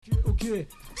Ok,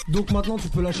 donc maintenant tu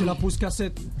peux lâcher la pause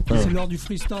cassette. C'est l'heure du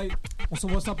freestyle. On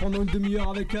s'envoie ça pendant une demi-heure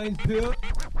avec ANPE.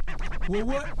 Ouais.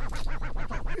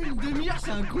 Une demi-heure,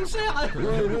 c'est un concert. On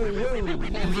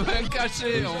veut un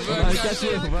cachet, on veut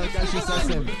un cachet, ça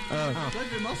sème. Là,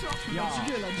 je vais m'asseoir, je suis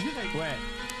fatigué là, direct. Ouais.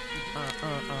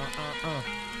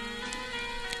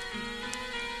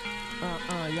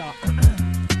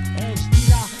 Je dis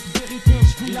la vérité,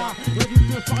 je vis là.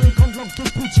 Hérité par les grandes langues de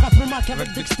pute, je rappe le Mac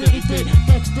avec dextérité.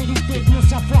 Dextérité de mon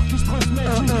savoir qui se transmet.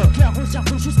 Du cœur au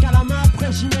cerveau jusqu'à la main,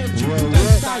 après j'y mets du putain de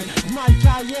style. Mal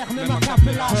qu'à hier, même un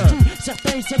café là, j'tue.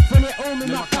 Certains essaient de voler haut, mais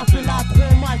ma café là,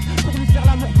 trop mal. Pour lui faire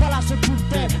l'amour, pas là, ce coup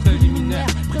de tête. Préliminaire,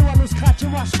 prévois le scratch et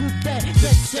moi je coupe tête.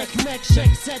 Sec, mec,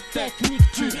 chèque, cette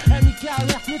technique tue. MIKR,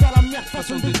 nous dans la merde,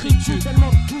 façon de tritu. Tellement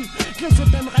de cul, que les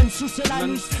autres aimeraient me sucer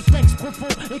l'anus. Texte profond,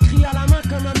 écrit à la main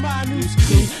comme un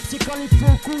manuscrit. C'est quand les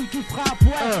faux couilles qui frappent,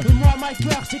 ouais. Et moi, my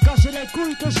cœur, c'est quand j'ai les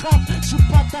couilles que je rappe. J'suis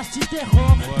pas ta cité,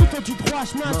 plutôt du droit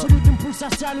chemin. Celui qui me pousse à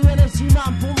saluer les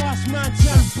imams. Pour moi, je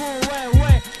maintiens le bon,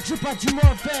 ouais. J'ai pas du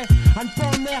mauvais, à ne pas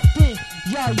emmerder.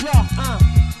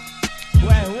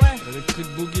 Ouais.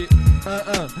 Électrique boogie.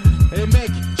 Eh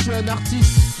mec, je suis un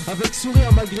artiste, avec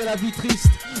sourire malgré la vie triste.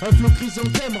 Un flow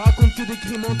chrysanthème raconte que des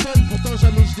crimes en tonnes. Pourtant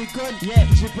jamais je déconne,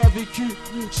 j'ai pas vécu.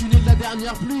 Je suis né de la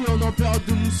dernière pluie, on est en période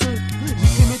de mousson.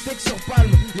 J'écris mes textes sur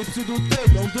palme, les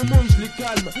pseudo-thugs, en 2 mots je les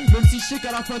calme. Même si je sais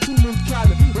qu'à la fin tout le monde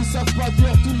calme. Ils savent pas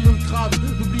dire, tout le monde crame.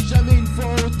 N'oublie jamais une fois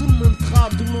en haut, tout le monde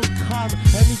crame. Tout le monde crame,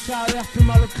 MIKR fait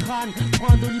mal au crâne.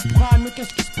 Prends un doliprane, mais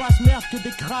qu'est-ce qui se passe, merde, que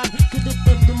des crânes. Que des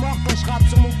têtes de mort quand je rappe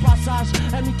sur mon passage.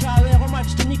 MIKR au match,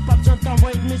 je te nique, pas besoin de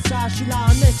t'envoyer de message. Je suis là,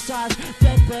 un message,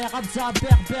 pépère, abza,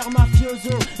 berbère,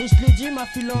 mafioso. Et je l'ai dit, ma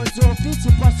philosophie,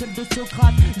 c'est pas celle de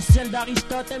Socrate, c'est celle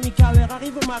d'Aristote. MIKR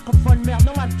arrive au microphone, merde,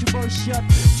 non, tu bullshit.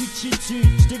 Tu chitu,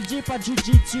 je te le dis, pas de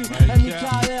jujitsu.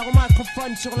 MIKR au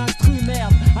microphone sur l'instru,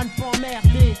 merde, à ne pas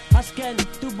emmerder. Asken,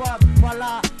 tout bob,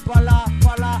 voilà, 1.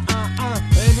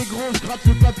 Eh les gros, je gratte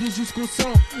le papier jusqu'au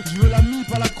sang. Je veux la mie,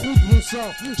 pas la croûte, mon sang.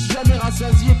 J'suis jamais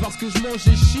rassasié parce que je mange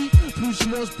et chie. Plus je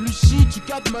mange, plus chie. Tu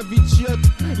captes ma vie de chiotte.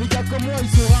 Les gars comme moi, ils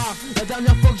sont rares. La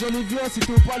dernière fois que j'en ai vu un,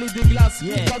 c'était au palais des glaces.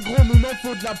 Pas gros, mais non,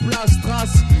 faut de la place,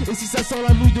 trace. Et si ça sent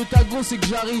la mouille de ta go, c'est que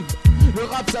j'arrive. Le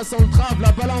rap, ça sent le trave.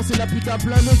 La balance et la pute à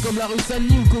plein nez comme la rue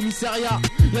Saint-Denis ou le commissariat.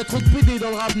 Y'a trop de PD dans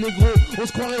le rap négro. On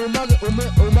se croirait au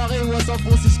marais ou à San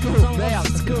Francisco. Merde,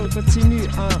 continue,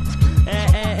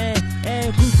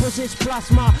 coup posé ce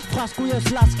plasma, phrase couilleuse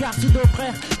lascar, pseudo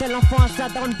frère, tel enfant à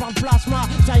Sadan par le plasma.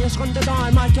 Ça y est, je rentre dedans,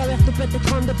 un MIKR te pète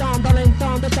écran dedans, dans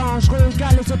l'instant de dangereux,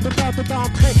 gars, les autres tentent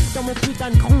d'entrer dans mon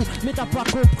putain de crew, mais t'as pas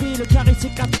compris, le carré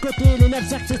c'est 4 côtés, les 9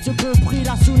 cercles c'est ce compris,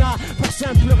 la Suna, pour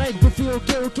simple règle, Buffy,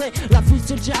 ok, la fille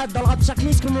c'est le djihad, dans le rap chaque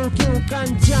liste comme aucun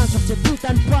tient sur ces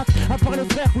putains de potes, à part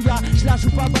les frères Rouya, je la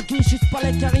joue pas Baki, je suis pas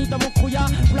les carrés dans mon crouillard,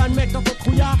 plein de mecs dans ton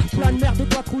trouillard, plein de merde et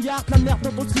toi trouillard, plein de merde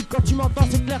dans ton slip, quand tu m'entends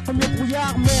c'est clair comme le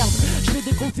brouillard, merde, je fais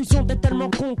des confusions, t'es tellement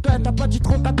con que t'as pas dû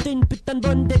trop capter une putain de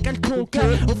bonne idée quelconque.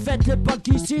 Au fait, les bugs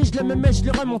ici, je les mets mais je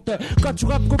les remonte. Quand tu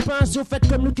rappes copain, c'est au fait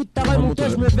comme le cul de ta remontée,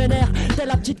 je me vénère. T'es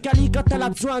la petite Cali quand elle a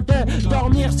besoin de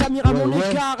dormir, ça m'ira mon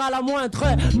écart à la moindre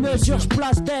mesure, je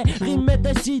place des rimes et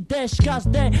des idées, je casse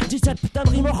des 17 putains de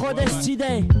rimes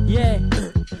redécidées. Yeah,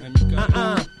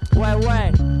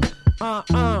 ouais,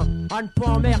 à ne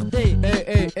pas emmerder.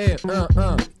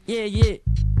 Yeah.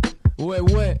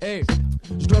 Ouais,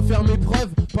 je dois faire mes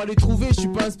preuves, pas les trouver, je suis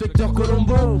pas inspecteur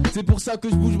Colombo. C'est pour ça que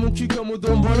je bouge mon cul comme au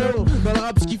Dombolo. Dans le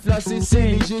rap, je kiffe la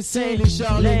CC, les GC, les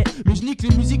Charlie. Mais je nique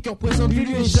les musiques qui représentent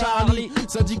Lulu et Charlie.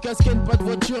 Ça dit casquette, pas de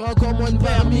voiture, encore moins de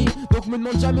permis. Donc me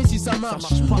demande jamais si ça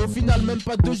marche. Au final, même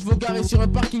pas de 2 chevaux garés sur un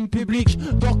parking public.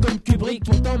 Dors comme Kubrick,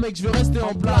 pourtant mec, je veux rester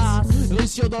en place.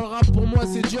 Réussir dans le rap pour moi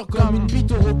c'est dur comme une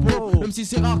bite au repos. Même si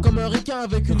c'est rare comme un requin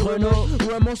avec une Renault.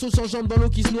 Ou un manchot sans jambe dans l'eau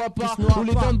qui se noie pas. Ou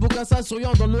les dents de Bocassa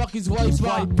souriant dans le noir qui se voit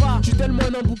pas. J'suis tellement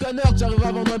un boucaneur que j'arrive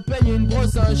à vendre un peigne et une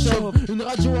brosse à un chauve, une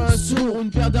radio à un sourd, ou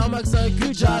une paire d'Air Max à un cul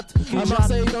de jatte. À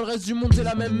Marseille et dans le reste du monde c'est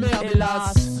la même merde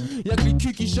hélas. Y'a que les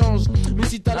culs qui changent, mais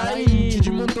si t'as la haine, tu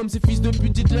du monde comme ces fils de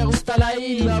pute Hitler ou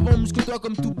Staline. Mais avant muscle-toi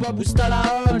comme Tupac ou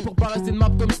Stallone pour pas rester de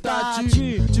map comme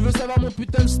statue. Tu veux savoir mon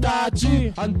putain de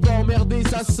statut, à ne pas emmerder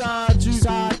ça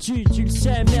tue. Tu le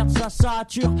sais merde ça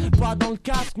sature. Pas dans le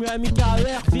casque mais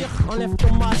MIKR vire, enlève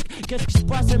ton masque. Qu'est-ce qui se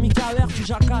passe MIKR, tu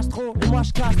jacasses trop. Et moi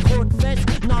je casse trop de fesses.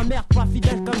 Non merde pas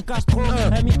fidèle comme Castro.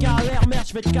 MIKR merde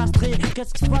je vais te castrer.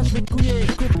 Qu'est-ce qui se passe, je vais te couiller,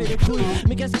 couper les couilles.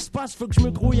 Mais qu'est-ce qui se passe, faut que je me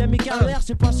grouille. MIKR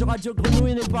c'est pas sur Radio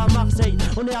Grenouille, n'est pas à Marseille.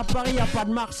 On est à Paris, y'a pas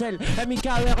de Marcel.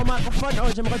 MIKR au microphone, oh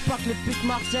j'aimerais pas que les putes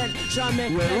Marcel. Jamais,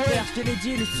 frère, je te l'ai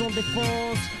dit, le son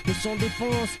défonce.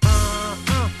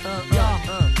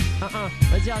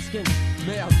 Vas-y Asken,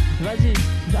 merde, vas-y,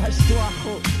 lâche-toi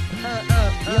gros.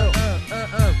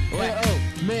 Ouais, oh,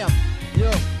 merde, yo.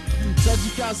 Ça dit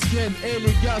Casken, hey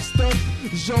les gars stop,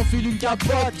 j'enfile une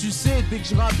capote, tu sais dès que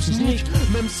je rappe j'nique,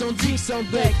 même sans dick, sans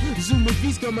deck, zoom me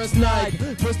vise comme un snipe,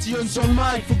 postillonne sur le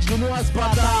mic, faut que je le noie ce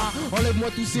bâtard, enlève-moi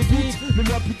tous ces beats,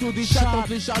 mets-moi plutôt des chats entre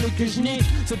les charlets que j'nique,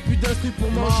 cette pute d'instru pour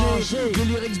manger, les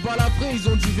lyrics balles après ils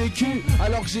ont du vécu,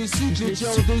 alors que j'ai su que je les tiens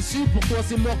au-dessus, pour toi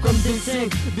c'est mort comme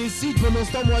décide, pendant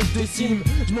ce temps moi je décime,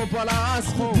 je m'en bats la race,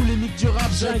 polémique du rap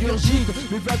j'ingurgite,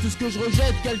 mais voilà tout ce que je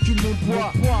rejette, calcule mon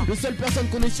poids, le seule personne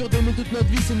qu'on est sûr d'aimer toute notre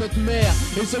vie c'est notre mère.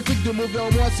 Et le seul truc de mauvais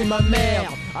en moi c'est ma mère.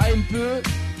 AMPE,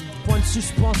 point de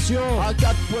suspension.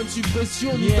 A4, point de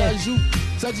suppression, ni d'ajout.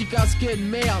 Ça dit Casken,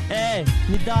 merde.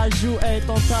 Ni d'ajout,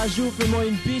 ton t'ajout, fais-moi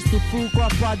une piste, t'es fou quoi,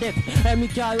 pas d'ep.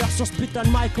 MIKR sur ce putain de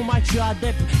mic, au mic, je suis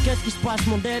adepte. Qu'est-ce qui se passe,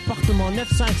 mon département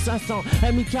 95500.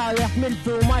 MIKR, mets le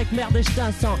feu au mic, merde, et je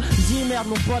t'insens. Dis merde,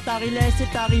 mon pote, Harry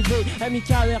c'est arrivé.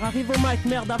 MIKR, arrive au mic,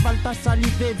 merde, avale ta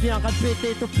salivé. Viens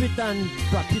répéter ton putain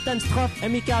de strophe.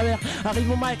 MIKR,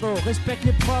 arrive au mic, oh, respecte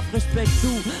les profs, respecte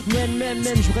tout. Même,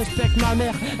 je respecte ma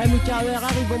mère. MIKR,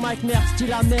 arrive au mic, merde, style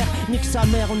la mère. Nique sa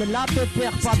mère, on est là,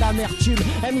 pépère, pas d'amertume.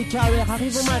 MIKR,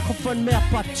 arrive au microphone, merde,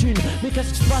 pas de thune. Mais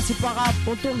qu'est-ce qui se passe, c'est pas grave,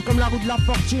 on tourne comme la roue de la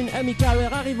fortune.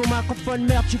 MIKR, arrive au microphone,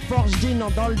 merde, tu forges jean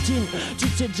dans le jean. Tu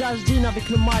sais déjà, je dîne avec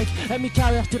le mic.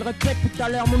 MIKR, je te le répète tout à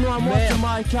l'heure, mon nom à moi, c'est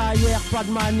Mike. Ailleurs, pas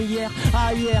de manière.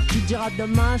 Ailleurs, tu diras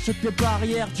demain, je te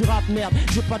barrière du rap, merde.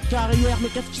 J'ai pas de carrière, mais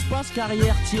qu'est-ce qui se passe,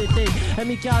 carrière, t'y étais.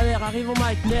 MIKR, arrive au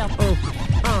mic, merde. Oh,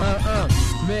 1,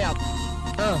 merde.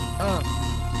 1.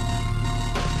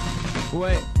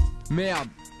 Ouais, merde.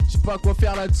 Je sais pas quoi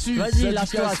faire là-dessus. Vas-y,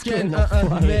 lâche-toi, Casken.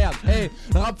 Merde.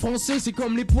 Rap français, c'est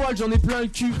comme les poils, j'en ai plein le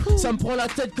cul. Ça me prend la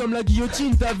tête comme la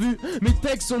guillotine, t'as vu. Mes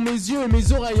textes sont mes yeux et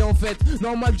mes oreilles en fait.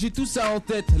 Normal que j'ai tout ça en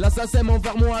tête. L'assassin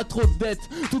envers moi a trop de dettes.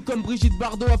 Tout comme Brigitte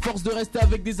Bardot, à force de rester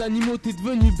avec des animaux, t'es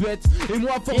devenu bête. Et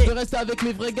moi, à force de rester avec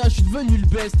mes vrais gars, je suis devenu le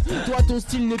best. Toi, ton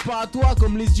style n'est pas à toi,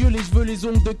 comme les yeux, les cheveux, les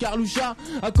ongles de Carloucha.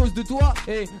 À cause de toi,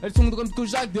 elles sont comme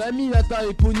Kojak, de Aminata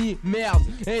et Pony. Merde.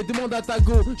 Demande à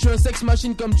Tago, je suis un sex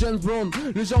machine comme James Brown,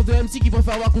 le genre de MC qui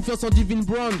préfère avoir confiance en Divine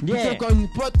Brown. J'ai encore une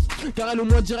pote, car elle au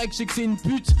moins direct, je sais que c'est une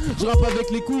pute. Je rappe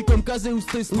avec les couilles comme Kazé ou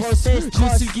Stestros. J'ai le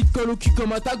style qui te colle au cul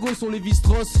comme Atago, sont les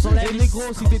Vistros. Et les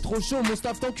gros, si t'es trop chaud, mon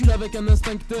staff t'encule avec un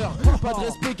instincteur. Pas de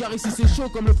respect, car ici c'est chaud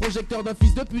comme le projecteur d'un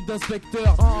fils de pute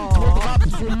d'inspecteur. Trop de rap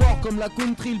sont morts comme la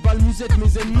country, le bal musette,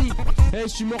 mes ennemis. Je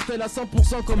suis mortel à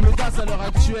 100% comme le gaz à l'heure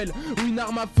actuelle. Ou une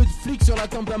arme à feu de flic sur la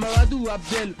tempe d'Amaradou,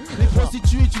 Abdel. Les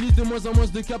prostituées utilisent de moins en moins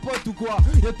de capotes ou quoi.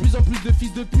 Y'a de plus en plus de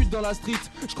fils de pute dans la street.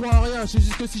 Je crois en rien, je sais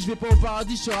juste que si je vais pas au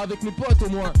paradis, je serai avec mes potes au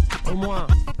moins. Au moins,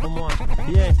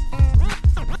 yeah.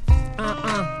 1,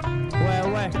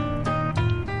 ouais.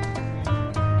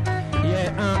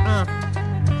 Yeah, 1.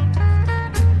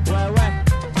 Ouais.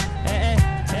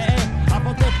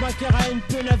 Avant d'être maquer à une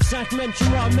P95, même tu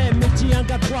moi-même. Mais dis un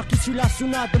gars droit qui suit la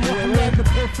sunna de Mohamed, le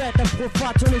prophète, un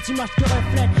prophète, sur les images que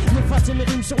reflète. M'effacer mes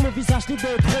rimes sur mon visage, l'idée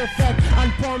est trop faite. À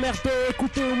ne pas emmerder,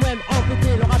 écouter ou même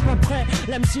embêter. Le rap après,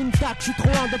 l'MC une tac, je suis trop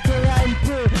endetté à un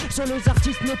peu. Sur les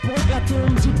artistes nés pour éclater, on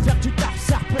me dit de faire du taf,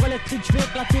 sert pour électrique, je vais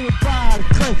éclater les balles.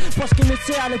 Crains, parce que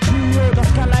l'essai à le plus haut. Dans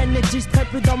ce cas-là, elle n'existerait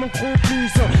plus dans mon crew,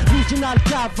 plus original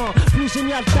qu'avant, plus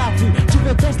génial t'as vu. Tu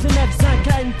veux tester les 9-5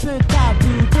 à une peu t'as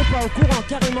vu. T'es pas au courant,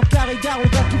 carrément carré gare aux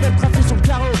gars qui veulent tracer sur le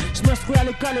carreau. Je m'instruis à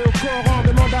l'école et au Coran,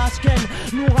 demande à Asken.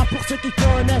 Nous on rappe pour ceux qui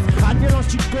connaissent. À violence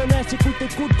tu connais,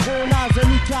 écoute, gros naze.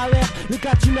 MIKR, le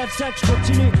gars du 9-5, je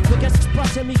continue. Mais qu'est-ce qui se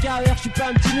passe, MIKR, je suis pas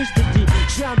un petit nu, je te dis.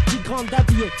 Je suis un petit grand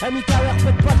d'habillé. MIKR,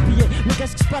 faites pas de billets. Mais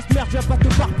qu'est-ce qui se passe, merde, je viens pas te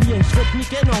parpiller. Je veux te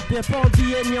niquer, non, viens pas en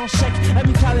billet ni en chèque.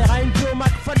 MIKR a une peu au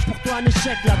microphone, pour toi un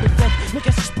échec, la défaite. Mais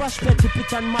qu'est-ce qui se passe, je fais des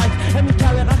putains de mic.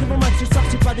 MIKR arrive au mic ce soir,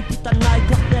 c'est pas des putains de Nike,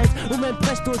 Cortez ou même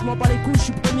Presto, je m'en bats les couilles, je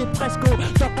suis premier presco.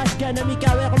 Tant Ashken,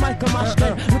 MIKR au mic comme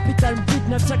Ashken. Le putain de beat,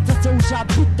 9-5, ça c'est où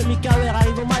j'habite. MIKR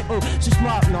arrive au mic, oh,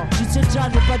 suce-moi, non. Tu sais déjà,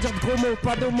 je veux pas dire de gros mots,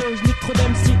 pas d'homo, je nique trop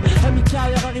d'MC.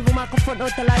 MIKR arrive au microphone, oh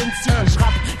t'as la MC. Je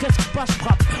rappe, qu'est-ce qui se passe, je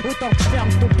frappe. Autant que je ferme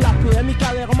ton clapé.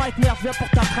 MIKR au mic, merde, viens pour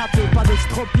t'attraper. Pas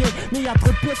d'estropié, mais y'a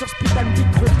trop de pieds sur ce putain de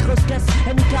beat, trop de creuse caisse.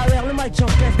 MIKR, le mic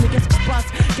j'encaisse, mais qu'est-ce qui se passe?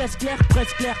 Caisse claire,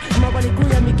 presse claire. Je m'en bats les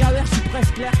couilles, MIKR, je suis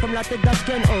presque clair comme la tête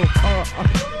d'Ashken.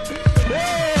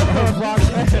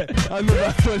 Ah mais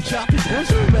bah faut le faire, t'es trop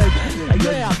chaud mec.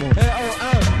 Merde,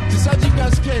 c'est ça dit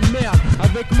Casken, merde.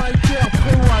 Avec Miker,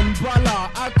 Prewan, Bala,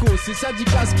 Ako. C'est ça dit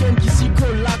Casken qui s'y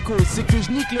colle la cause. C'est que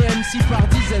je nique les MC par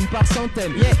dizaines, par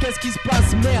centaines. Qu'est-ce qui se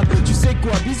passe, merde? Tu sais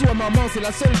quoi, bisous à maman, c'est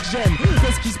la seule que j'aime.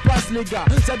 Qu'est-ce qui se passe les gars?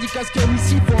 Ça dit Casken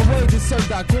ici pour envoyer des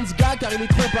soldats contre ce gars car il est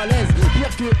trop à l'aise.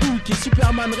 Pire que Hulk et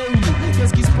Superman réunis.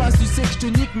 Qu'est-ce qui se passe? Tu sais que je te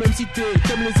nique même si t'es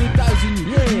comme les États-Unis.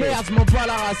 Merde, je m'en bats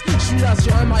la race. Je suis là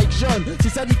sur un mic jaune.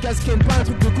 C'est ça dit Casken, pas un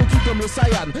truc de cocu comme le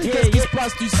Saiyan. Qu'est-ce qui se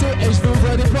passe? Tu sais, et je veux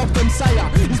ouvrir des portes comme Saya.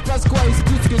 Il se passe quoi? Il se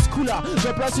pousse que ce coup-là.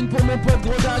 J'en place une pour mon pote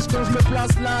gros d'âge. Quand je me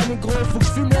place là, négro, faut que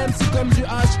je fume même si comme du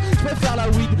hache. Je préfère la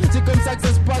weed, c'est comme ça que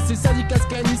ça se passe. C'est ça dit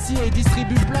Casken ici et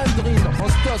distribue plein de rimes en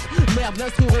stock. Merde,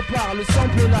 l'instru repart, le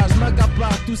sample est là, je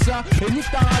m'accapare tout ça. Et nique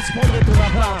ta race, je prendrai ton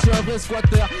appart. Je suis un vrai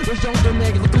squatter, le genre de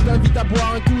nègre que t'invite à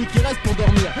boire un coup et qui reste pour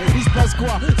dormir. Il se passe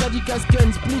quoi? Ça dit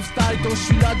Casken, split style. Quand je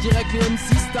suis là, direct les MC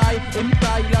style. Et me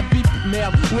taille la pipe,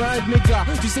 merde, ou un de mes gars.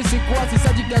 Tu sais c'est quoi? C'est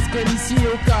ça dit Casken ici. Et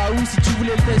au cas où, si tu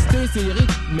voulais le tester, c'est Eric.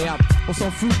 Merde, on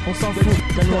s'en fout, on s'en fout.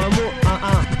 Donne-moi un mot,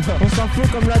 on s'en fout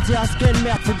comme l'a dit Asken.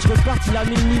 Merde, faut que je reparte, il a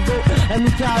mis le niveau.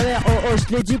 MIKR, oh oh,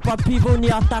 je l'ai dit, pas pivot ni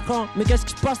attaquant. Mais qu'est-ce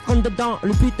qui se passe, 30 dedans?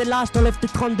 Le beat est là, je t'enlève tes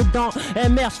 30 dedans. Eh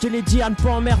merde, je te l'ai dit, à ne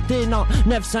pas emmerder, non.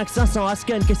 9, 5, 500,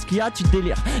 Asken, qu'est-ce qu'il y a, tu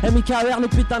délires? MIKR, le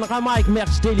putain de ramaille, merde,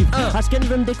 je délivre. Asken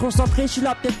veut me déconcentrer, je suis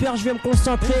là, peut-être peur, je vais me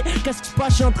concentrer. Qu'est-ce qui se passe,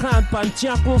 je suis en train, pas me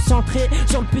tiens concentré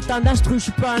sur le putain d'instru, je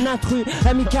suis pas un intrus.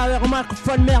 MIKR,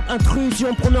 microphone, merde,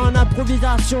 intrusion, prenons en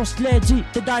improvisation, je l'ai dit.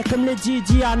 T'es d'ailleurs comme l'a dit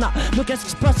Diana. Mais qu'est-ce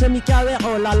qui se passe, MIKR,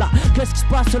 oh là là. Qu'est-ce qui se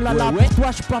passe, oh là là. Pour toi,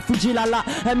 je suis pas Fuji là là.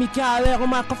 MIKR, au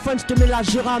microphone, je te mets la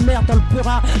jura, merde, dans le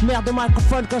pura. Merde, au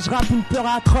microphone, quand je rappe, une peur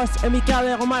atroce.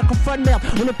 MIKR, au microphone, merde.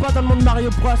 On n'est pas dans le monde Mario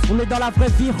Bros, on est dans la vraie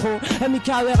vie, gros.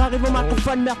 MIKR arrive au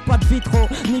microphone, merde, pas de vitro,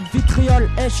 ni de vitriol.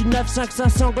 Eh, je suis 9, 5,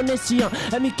 500, Gonessien.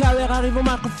 MIKR arrive au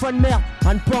microphone, merde.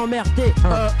 À ne pas emmerder.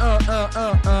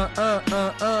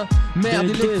 Merde,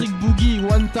 Electric Boogie,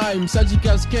 one time. Ça dit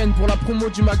Casken pour la promo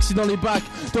du maxi dans les bacs.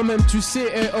 Toi-même, tu sais,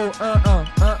 eh oh, 1.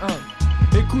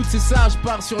 Écoute, c'est ça, je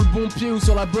pars sur le bon pied ou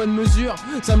sur la bonne mesure.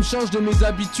 Ça me change de mes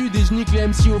habitudes et je nique les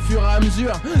MC au fur et à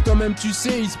mesure. Toi-même tu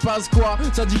sais, il se passe quoi?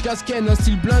 Ça dit Casken, un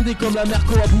style blindé comme la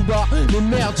Merco à Booba. Mais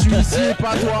merde, je suis ici et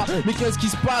pas toi. Mais qu'est-ce qui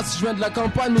se passe? Je viens de la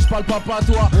campagne mais je parle pas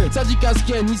toi. Ça dit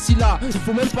Casken, ici là, il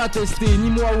faut même pas tester, ni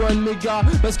moi ou un de mes gars.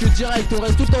 Parce que direct, on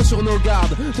reste tout le temps sur nos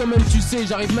gardes. Toi-même tu sais,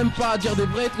 j'arrive même pas à dire des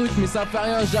vrais trucs. Mais ça fait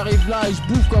rien, j'arrive là et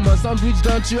je bouffe comme un sandwich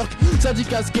d'un turc. Ça dit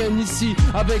Casken ici,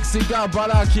 avec ces gars,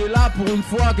 là qui est là pour une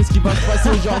fois, qu'est-ce qui va se passer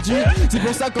aujourd'hui? C'est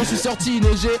pour ça quand je suis sorti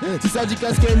neigé. C'est ça dit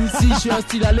Casken ici, je suis un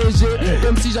style allégé,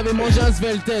 comme si j'avais mangé un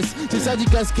Sveltes. C'est ça dit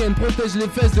Casken, protège les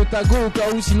fesses de ta go au cas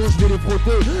où sinon je vais les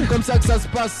frotter. Comme ça que ça se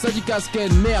passe, ça dit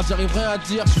Casken. Merde, j'arrive rien à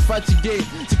dire, je suis fatigué.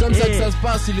 C'est comme ça que ça se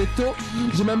passe, il est tôt.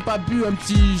 J'ai même pas bu un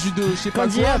petit jus de je sais pas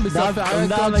quoi, mais ça fait rien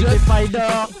comme avec les pailles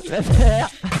d'or. Pépère,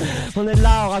 on est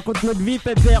là, on raconte notre vie,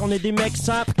 Pépère. On est des mecs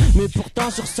simples, mais pourtant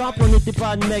sur simple, on n'était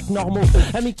pas des mecs normaux.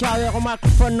 MIKR au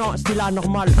microphone, non, c'est là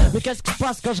normal. Mais qu'est-ce qui se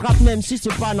passe quand je rappe même si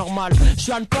c'est pas normal? Je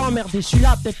suis à ne pas emmerder, je suis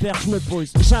là Pépère, je me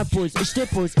pose, j'impose, et je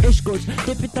dépose, et je cause.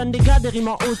 Des putains de dégâts, des rimes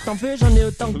en hausse, t'en veux, j'en ai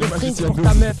autant que de drinks pour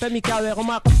ta meuf. MIKR au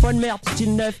microphone, merde,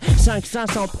 style 9, 5,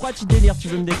 500, pourquoi tu délires, tu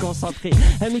veux me déconcentrer?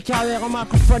 MIKR au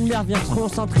microphone, merde, viens se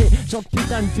concentrer sur le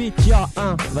putain de beat, y'a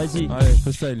un, vas-y. Allez,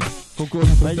 freestyle, concours,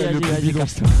 freestyle, le plus bidon.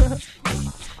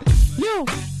 Yo!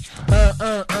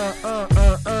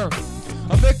 1.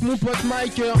 Avec mon pote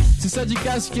Miker, c'est ça dit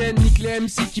Casken, nique les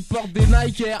MC qui portent des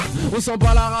Nike Air. On s'en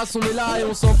bat la race, on est là et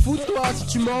on s'en fout de toi si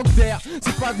tu manques d'air.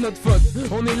 C'est pas de notre faute,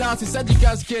 on est là, c'est ça dit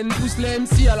Casken, pousse les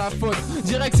MC à la faute.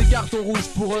 Direct c'est carton rouge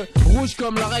pour eux, rouge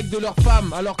comme la règle de leur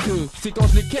femme. Alors que c'est quand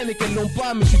je les ken et qu'elles l'ont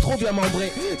pas, mais je suis trop bien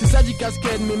membré. C'est ça dit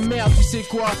Casken, mais merde tu sais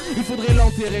quoi, il faudrait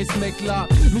l'enterrer ce mec là.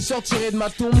 Me sortirai de ma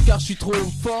tombe car je suis trop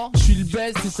fort, je suis le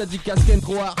best, c'est ça dit Casken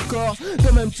trop hardcore.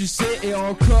 Toi-même tu sais et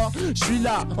encore, je suis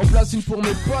là, en place une pour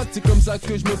mes potes, c'est comme ça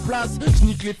que je me place. Je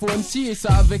nique les faux MC et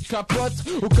ça avec capote.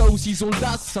 Au cas où s'ils ont le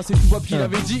DAS, ça c'est tout Wap qui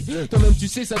l'avait dit. Toi-même tu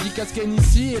sais, ça dit Casken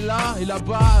ici et là et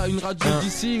là-bas, une radio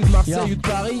d'ici ou de Marseille ou de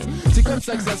Paris. C'est comme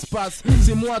ça que ça se passe.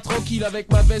 C'est moi tranquille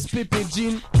avec ma veste pépé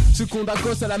jean. Ce con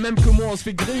d'Acos à la même que moi, on se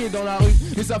fait griller dans la rue.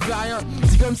 Mais ça fait rien,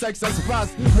 c'est comme ça que ça se passe.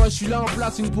 Moi je suis là en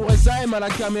place, une pour SAM à la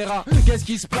caméra. Qu'est-ce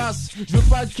qui se passe? Je veux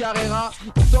pas de Carrera.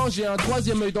 Pourtant j'ai un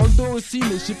troisième œil dans le dos aussi.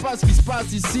 Mais je sais pas ce qui se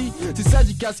passe ici. C'est ça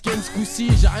dit Casken ce coup-ci.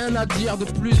 J'ai rien à dire de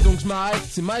plus donc je m'arrête.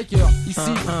 C'est Miker ici.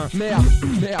 Merde.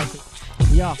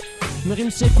 Ya, mes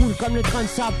rimes c'est cool comme le train de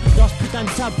sable. Dans ce putain de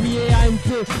sablier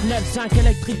AMP 9-5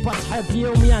 électrique pas très lié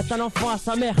au mien. T'as l'enfant à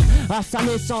sa mère, à sa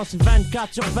naissance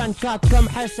 24 sur 24 comme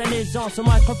Hassan et Zan. Ce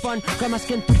microphone comme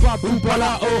Asken Touba Bouba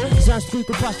là-haut. J'ai un truc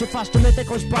que pas je te fâche, te mets tes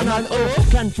grosses bananes. Oh,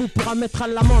 qu'un fou pourra mettre à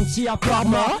l'amende si à part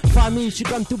ma famille. Je suis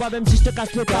comme Touba même si je te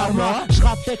casse le karma. Je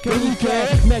rappe que niquer,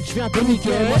 mec je viens te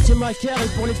niquer. Moi c'est Miker et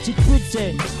pour les petites putes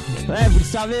c'est... Ouais vous le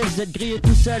savez, vous êtes grillés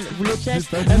tout seul, vous les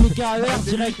testez. MIKR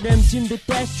direct, les MC me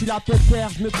détestent, je suis la te perds,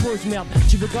 je me pose merde.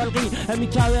 Tu veux gaulerie,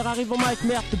 MIKR arrive au mic,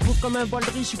 merde. Te bouffe comme un bol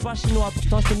de riz, je suis pas chinois.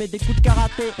 Pourtant je te mets des coups de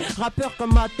karaté. Rappeur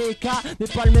comme ATK, mais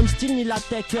pas le même style ni la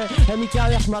tech.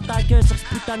 MIKR, je m'attaque sur ce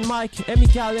putain de mic.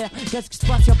 MIKR, qu'est-ce qui se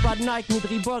passe, y'a pas de Nike ni de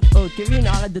Reebok. Oh Kevin,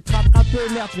 arrête de te rattraper,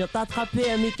 merde, je viens t'attraper.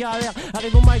 MIKR,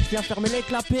 arrive au mic, je viens fermer les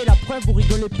clapets. La preuve, vous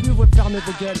rigolez plus, vous fermez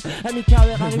vos gueules.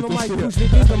 MIKR arrive au mic, bouge les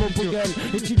deux comme au beau gueule.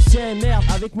 Et tu le sais, merde,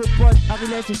 avec mon pote,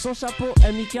 Arilès et son chapeau.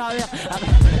 MIKR,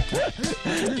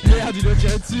 Merde, il doit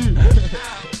tirer dessus.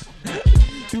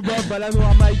 Tout bas,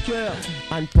 balanoir, Miker.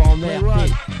 Anne pas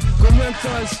emmerdé. Combien de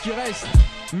temps est-ce qu'il reste?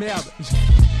 Merde.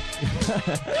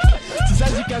 C'est ça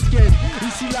du casquette.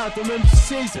 Ici là, toi-même tu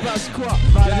sais il se passe quoi.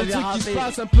 Y'a des trucs qui se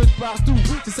passent un peu de partout.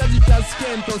 C'est ça du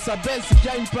casquette. Quand ça baisse c'est qu'il y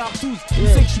a une partouze. Tu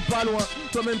sais que je suis pas loin.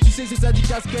 Toi-même tu sais c'est ça du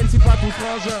casquette. C'est pas ton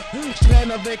frangin. Je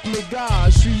traîne avec mes gars.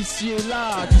 Je suis ici et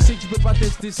là. Tu sais que je peux pas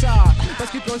tester ça.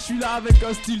 Parce que quand je suis là avec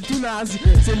un style tout naze,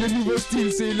 c'est le nouveau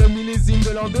style. C'est le millésime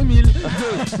de l'an 2002.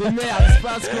 Mais merde, il se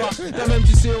passe quoi? Toi-même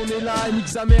tu sais on est là. Et nique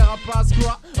sa mère à passe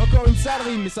quoi. Encore une sale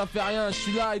rime mais ça fait rien. Je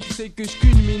suis là et tu sais que je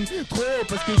culmine trop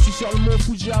parce que je suis sur le mont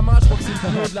Fujiyama, je crois que c'est le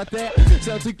plus haut de la terre.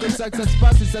 C'est un truc comme ça que ça se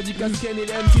passe et ça dit Kasken et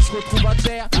les MC se retrouvent à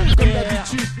terre. Comme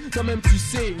d'habitude, quand même tu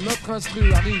sais, notre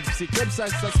instru arrive. C'est comme ça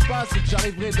que ça se passe et que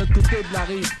j'arriverai de l'autre côté de la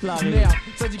rive. Merde,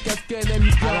 ça dit Kasken,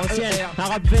 MIK, un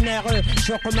rap vénéreux,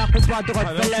 je remarque pas de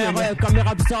rap comme les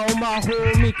raps ça au maro,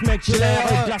 mec j'ai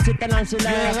l'air, glacé talent c'est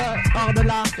l'air, hors de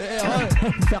là,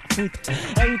 faire foutre.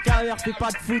 MIKR fait pas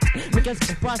de foot, mais qu'est-ce qui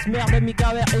se passe merde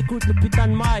MIKR écoute le putain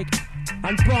de mic.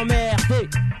 Un peu emmerdé,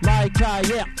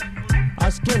 MIKR,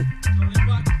 Asken,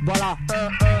 voilà,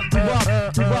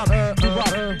 tu vois,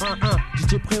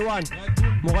 DJ Pre-One,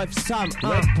 mon rêve Sam,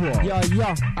 ya,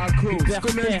 combien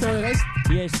de temps il reste?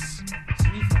 Yes.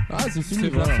 Ah c'est fini,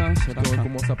 voilà. On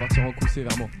commence à partir en coup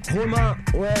sévèrement. Romain,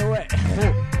 ouais,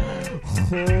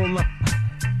 Romain.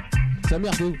 Sa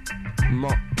mère d'où?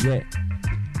 Yeah.